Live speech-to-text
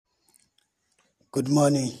Good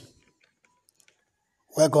morning.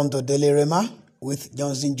 Welcome to Daily Rhema with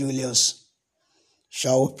Johnson Julius.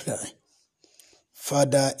 Shall we pray?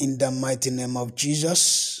 Father, in the mighty name of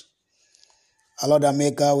Jesus, our Lord and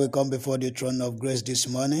Maker, we come before the throne of grace this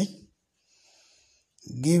morning,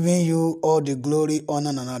 giving you all the glory, honor,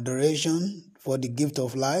 and adoration for the gift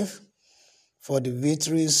of life, for the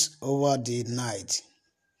victories over the night,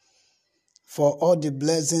 for all the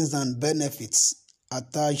blessings and benefits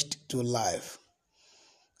attached to life.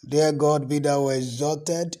 Dear God, be thou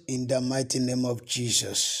exalted in the mighty name of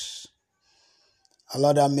Jesus. Our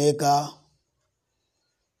Lord and Maker,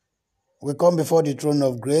 we come before the throne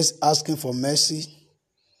of grace asking for mercy,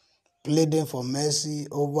 pleading for mercy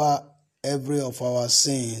over every of our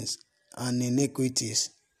sins and iniquities.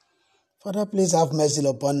 Father, please have mercy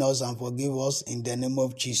upon us and forgive us in the name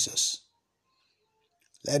of Jesus.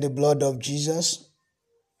 Let the blood of Jesus,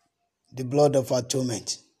 the blood of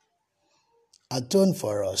atonement, atone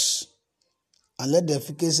for us. And let the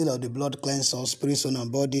efficacy of the blood cleanse us, spirit, soul, and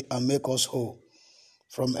body, and make us whole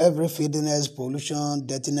from every filthiness, pollution,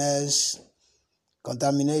 dirtiness,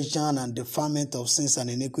 contamination, and defilement of sins and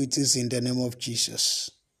iniquities in the name of Jesus.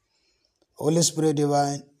 Holy Spirit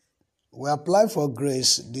divine, we apply for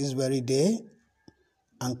grace this very day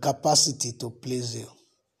and capacity to please you.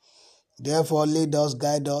 Therefore, lead us,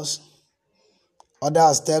 guide us, order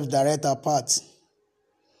our steps, direct our paths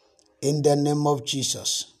in the name of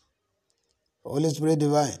Jesus. Holy Spirit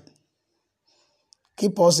divine,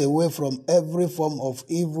 keep us away from every form of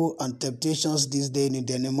evil and temptations this day in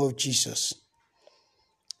the name of Jesus.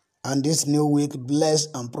 And this new week, bless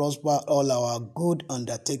and prosper all our good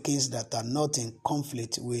undertakings that are not in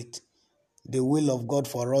conflict with the will of God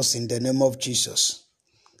for us in the name of Jesus.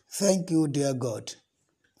 Thank you, dear God,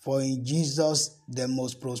 for in Jesus, the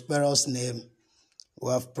most prosperous name,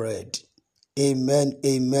 we have prayed. Amen,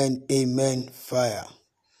 amen, amen, fire.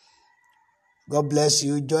 God bless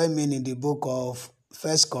you. Join me in the book of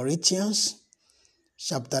 1 Corinthians,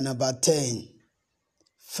 chapter number 10.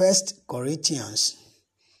 1 Corinthians,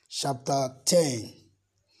 chapter 10.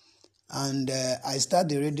 And I start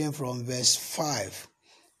the reading from verse 5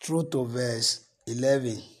 through to verse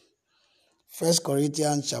 11. 1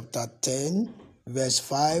 Corinthians, chapter 10, verse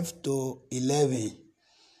 5 to 11.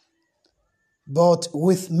 But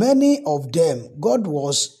with many of them, God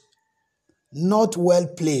was not well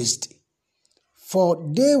pleased, for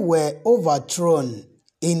they were overthrown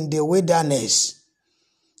in the wilderness.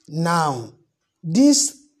 Now,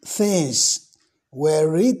 these things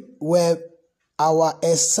were our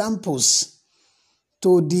examples,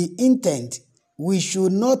 to the intent we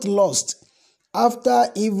should not lust after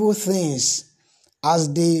evil things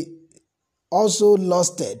as they also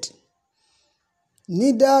lusted.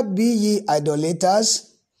 Neither be ye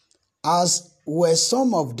idolaters, as were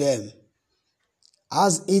some of them.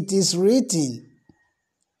 As it is written,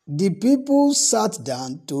 the people sat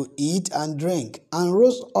down to eat and drink, and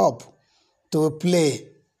rose up to play.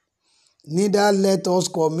 Neither let us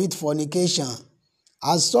commit fornication,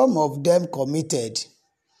 as some of them committed,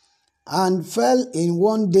 and fell in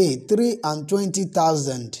one day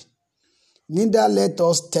 23,000. Neither let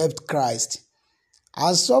us tempt Christ,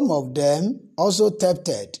 as some of them also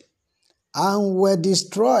tempted, and were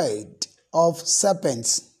destroyed of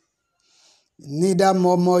serpents. Neither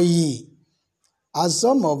murmur ye, as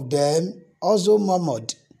some of them also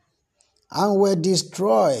murmured, and were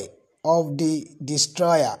destroyed of the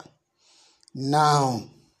destroyer. Now,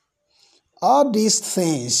 all these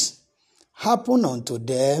things happen unto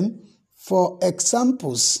them for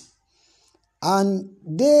examples, and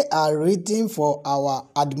they are written for our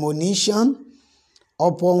admonition,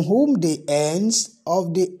 upon whom the ends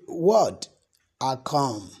of the world are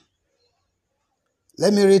come.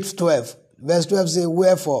 Let me read 12. Verse 12 says,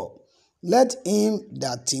 wherefore, let him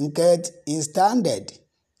that thinketh he standeth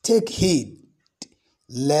take heed,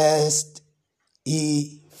 lest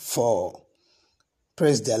he fall.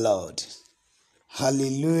 Praise the Lord.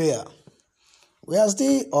 Hallelujah. We are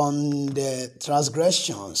still on the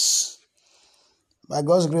transgressions. By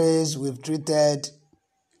God's grace, we've treated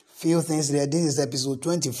few things there. This is episode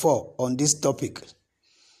 24 on this topic.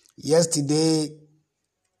 Yesterday,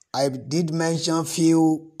 I did mention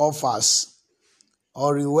few offers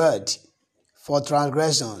or reward for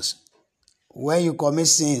transgressions. When you commit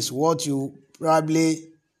sins, what you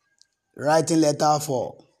probably writing letter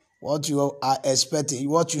for, what you are expecting,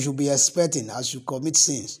 what you should be expecting as you commit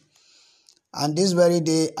sins. And this very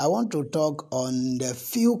day, I want to talk on the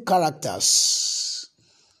few characters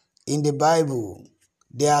in the Bible,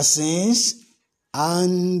 their sins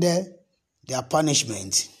and their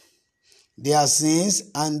punishment, their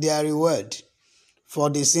sins and their reward for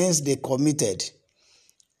the sins they committed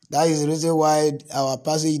That is the reason why our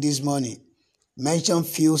passage this morning mentioned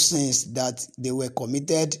few sins that they were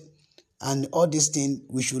committed, and all these things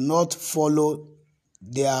we should not follow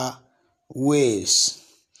their ways.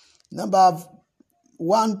 Number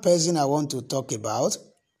one person I want to talk about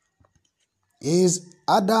is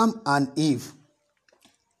Adam and Eve.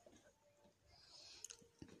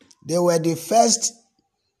 They were the first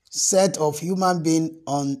set of human beings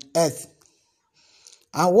on earth.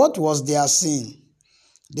 And what was their sin?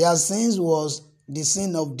 Their sins was the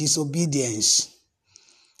sin of disobedience.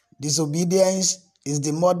 Disobedience is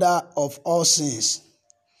the mother of all sins.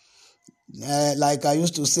 Like I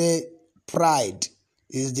used to say, pride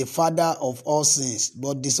is the father of all sins,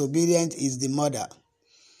 but disobedience is the mother.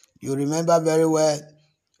 You remember very well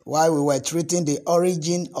while we were treating the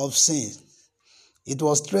origin of sin. It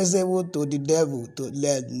was traceable to the devil, to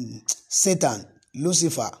Satan,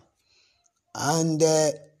 Lucifer. And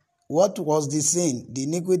what was the sin? The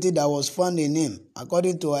iniquity that was found in him,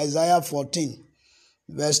 according to Isaiah 14,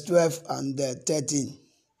 verse 12 and 13.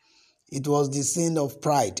 It was the sin of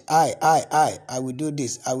pride. I will do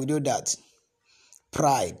this, I will do that.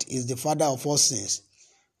 Pride is the father of all sins.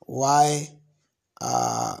 Why?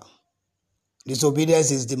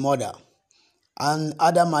 Disobedience is the mother. And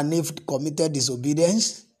Adam and Eve committed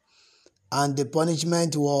disobedience, and the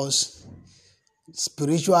punishment was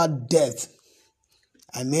spiritual death.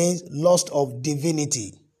 I mean, loss of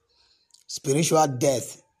divinity. Spiritual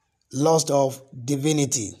death, loss of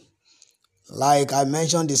divinity. Like I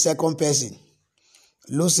mentioned, the second person,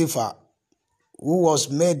 Lucifer, who was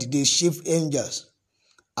made the chief angels,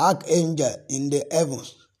 archangel in the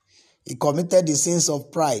heavens. He committed the sins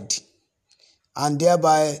of pride, and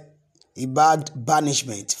thereby he bagged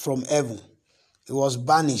banishment from heaven. He was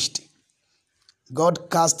banished. God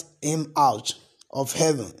cast him out of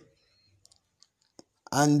heaven.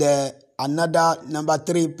 And another number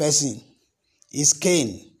three person is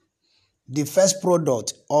Cain, the first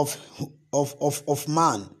product of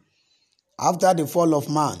man. After the fall of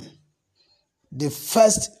man, the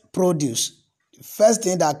first produce, the first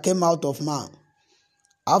thing that came out of man,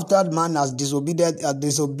 after man has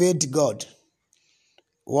disobeyed God,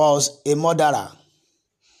 was a murderer.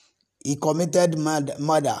 He committed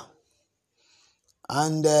murder,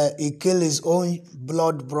 and he killed his own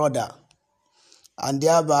blood brother, and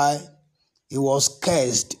thereby he was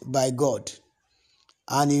cursed by God,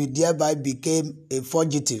 and he thereby became a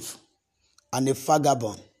fugitive and a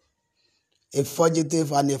vagabond. A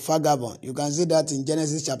fugitive and a vagabond. You can see that in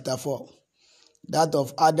Genesis chapter 4. That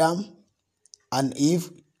of Adam and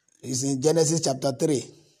Eve is in Genesis chapter 3.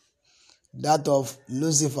 That of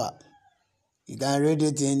Lucifer, you can read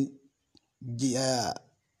it in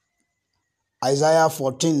Isaiah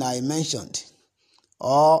 14 I mentioned,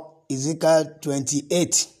 or Ezekiel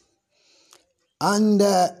 28. And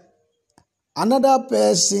another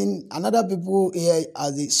people here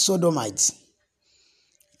are the Sodomites.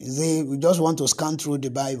 We just want to scan through the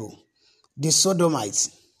Bible. The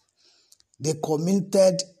Sodomites, they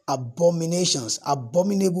committed abominations,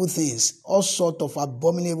 abominable things, all sorts of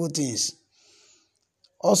abominable things,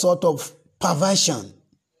 all sorts of perversion.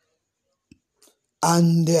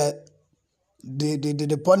 And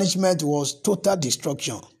the punishment was total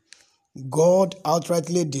destruction. God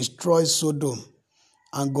outrightly destroyed Sodom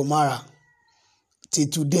and Gomorrah. Till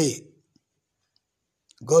today,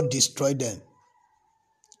 God destroyed them.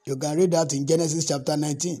 You can read that in Genesis chapter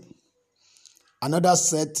 19. Another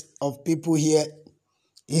set of people here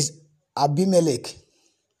is Abimelech.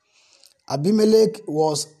 Abimelech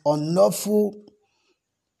was unlawful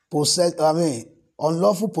possession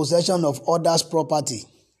of others' property.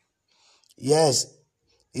 Yes,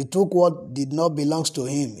 he took what did not belong to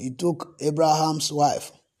him. He took Abraham's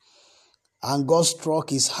wife, and God struck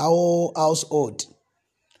his whole household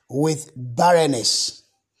with barrenness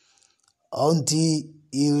until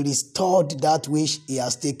he restored that which he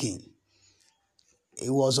has taken. He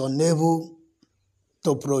was unable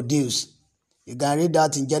to produce. You can read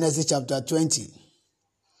that in Genesis chapter 20.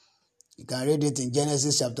 You can read it in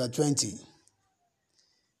Genesis chapter 20.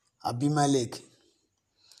 Abimelech.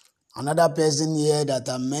 Another person here that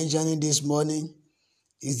I'm mentioning this morning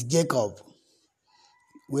is Jacob.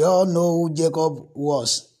 We all know who Jacob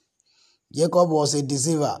was. Jacob was a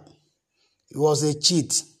deceiver. He was a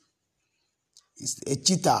cheat. He's a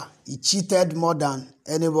cheater. He cheated more than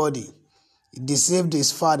anybody. He deceived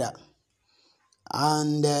his father.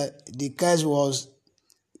 And the curse was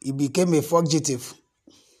he became a fugitive.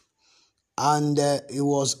 And he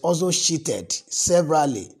was also cheated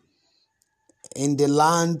severally in the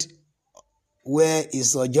land where he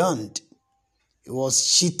sojourned. He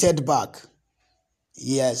was cheated back.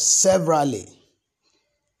 Yes, severally.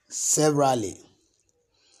 severally.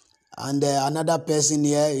 And another person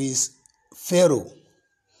here is Pharaoh.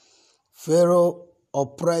 Pharaoh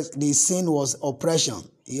oppressed, the sin was oppression.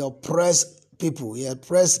 He oppressed people. He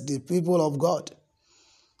oppressed the people of God.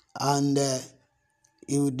 And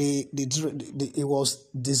he was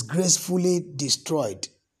disgracefully destroyed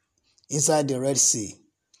inside the Red Sea.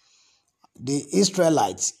 The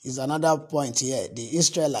Israelites is another point here. The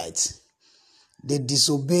Israelites, they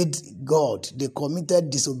disobeyed God. They committed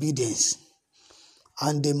disobedience.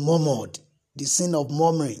 And they murmured, the sin of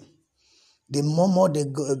murmuring. They murmured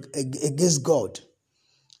against God.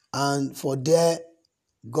 And for there,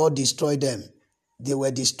 God destroyed them. They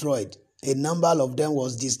were destroyed. A number of them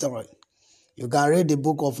was destroyed. You can read the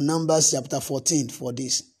book of Numbers chapter 14 for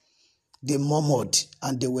this. They murmured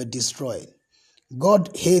and they were destroyed. God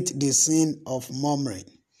hates the sin of murmuring.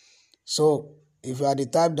 So, if you are the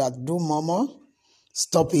type that do murmur,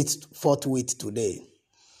 stop it forthwith today.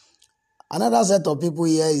 Another set of people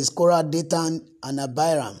here is Korah, Dathan, and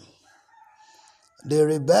Abiram. They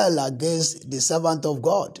rebel against the servant of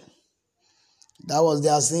God. That was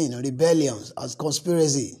their sin, rebellions as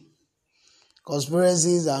conspiracy.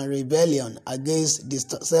 Conspiracies and rebellion against the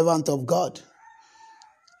servant of God.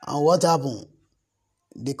 And what happened?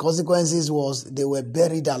 The consequences was they were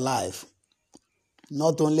buried alive.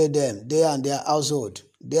 Not only them, they and their household.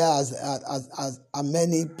 There as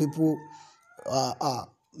many people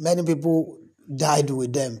died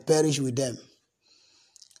with them, perished with them.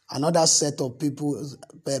 Another set of people,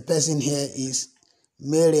 person here is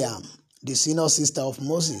Miriam, the senior sister of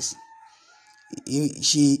Moses.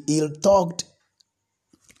 He talked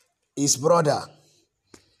his brother.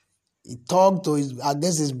 He talked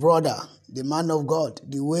against his brother, the man of God,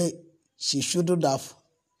 the way she shouldn't have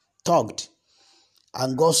talked.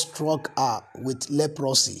 And God struck her with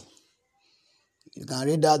leprosy. You can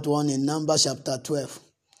read that one in Numbers chapter 12.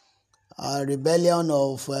 Rebellion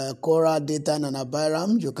of Korah, Dathan, and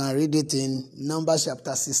Abiram. You can read it in Numbers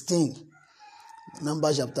chapter 16.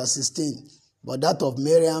 Numbers chapter 16. But that of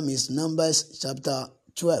Miriam is Numbers chapter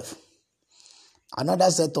 12.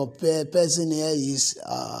 Another set of person here is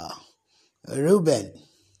Reuben.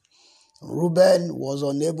 Reuben was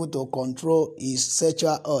unable to control his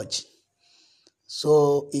sexual urge.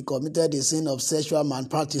 So he committed the sin of sexual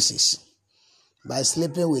malpractices by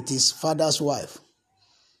sleeping with his father's wife.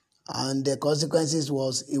 And the consequences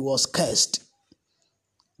was he was cursed.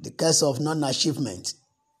 The curse of non-achievement.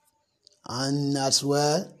 And as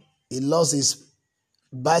well, he lost his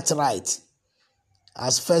birthright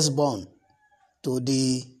as firstborn to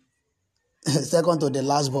the second to the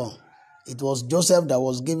lastborn. It was Joseph that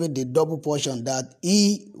was given the double portion that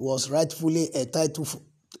he was rightfully entitled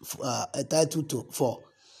for.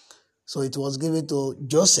 So it was given to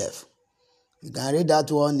Joseph. You can read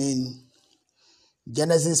that one in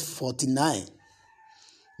Genesis 49.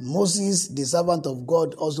 Moses, the servant of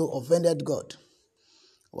God, also offended God.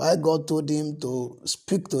 Why God told him to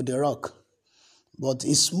speak to the rock, but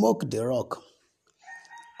he smote the rock.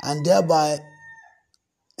 And thereby,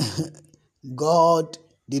 God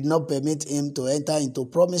did not permit him to enter into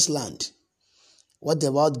promised land. What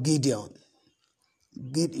about Gideon?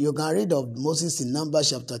 You can read of Moses in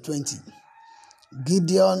Numbers chapter 20.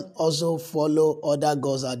 Gideon also followed other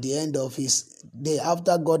gods at the end of his day.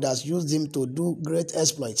 After God has used him to do great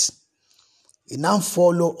exploits, he now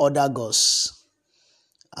followed other gods.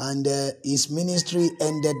 And his ministry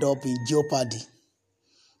ended up in jeopardy.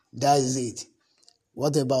 That is it.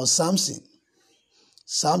 What about Samson?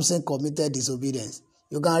 Samson committed disobedience.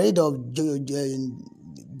 You can read of Gideon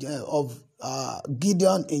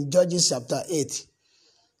in Judges chapter 8.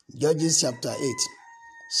 Judges chapter 8.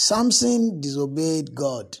 Samson disobeyed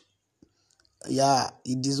God.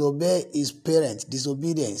 He disobeyed his parents,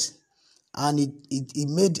 disobedience. And he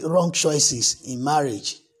made wrong choices in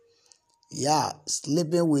marriage.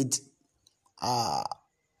 Sleeping with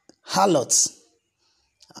harlots.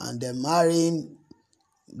 And then marrying,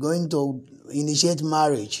 going to initiate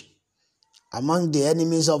marriage among the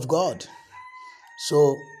enemies of God.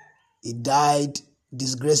 So he died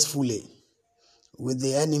disgracefully with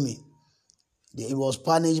the enemy. He was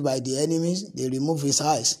punished by the enemies. They removed his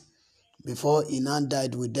eyes before he now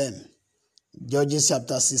died with them. Judges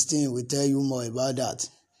chapter 16 will tell you more about that.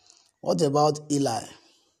 What about Eli?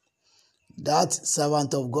 That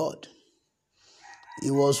servant of God. He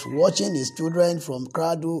was watching his children from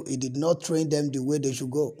cradle. He did not train them the way they should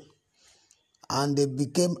go. And they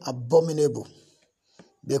became abominable.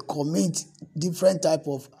 They commit different type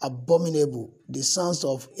of abominable. The sons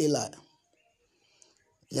of Eli.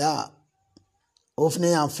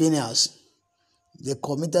 Hophni and Phinehas. They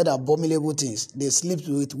committed abominable things. They slept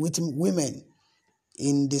with women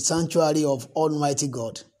in the sanctuary of Almighty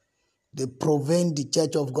God. They profaned the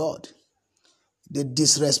church of God. They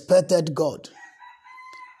disrespected God.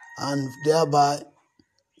 And thereby,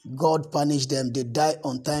 God punished them. They died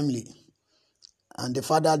untimely. And the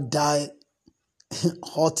father died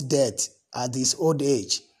hot death at his old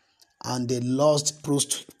age. And they lost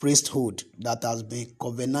priesthood that has been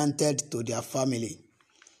covenanted to their family.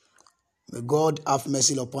 May God have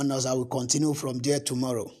mercy upon us. I will continue from there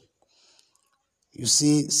tomorrow. You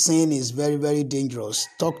see, sin is very, very dangerous.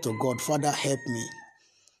 Talk to God. Father, help me.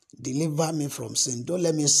 Deliver me from sin. Don't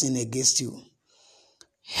let me sin against you.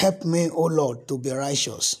 Help me, O Lord, to be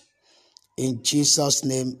righteous. In Jesus'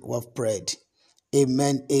 name we have prayed.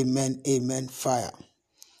 Amen, amen, amen. Fire.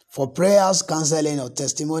 For prayers, counseling, or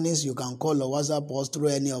testimonies, you can call or WhatsApp us through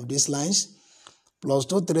any of these lines.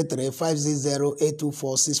 +233 560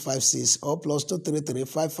 824 656 or +233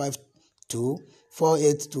 552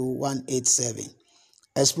 482 187.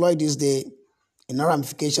 Exploit this day in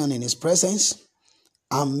ramification in His presence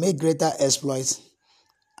and make greater exploits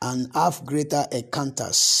and have greater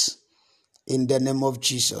encounters in the name of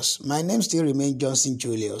Jesus. My name still remains Johnson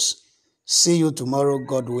Julius. See you tomorrow,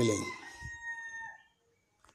 God willing.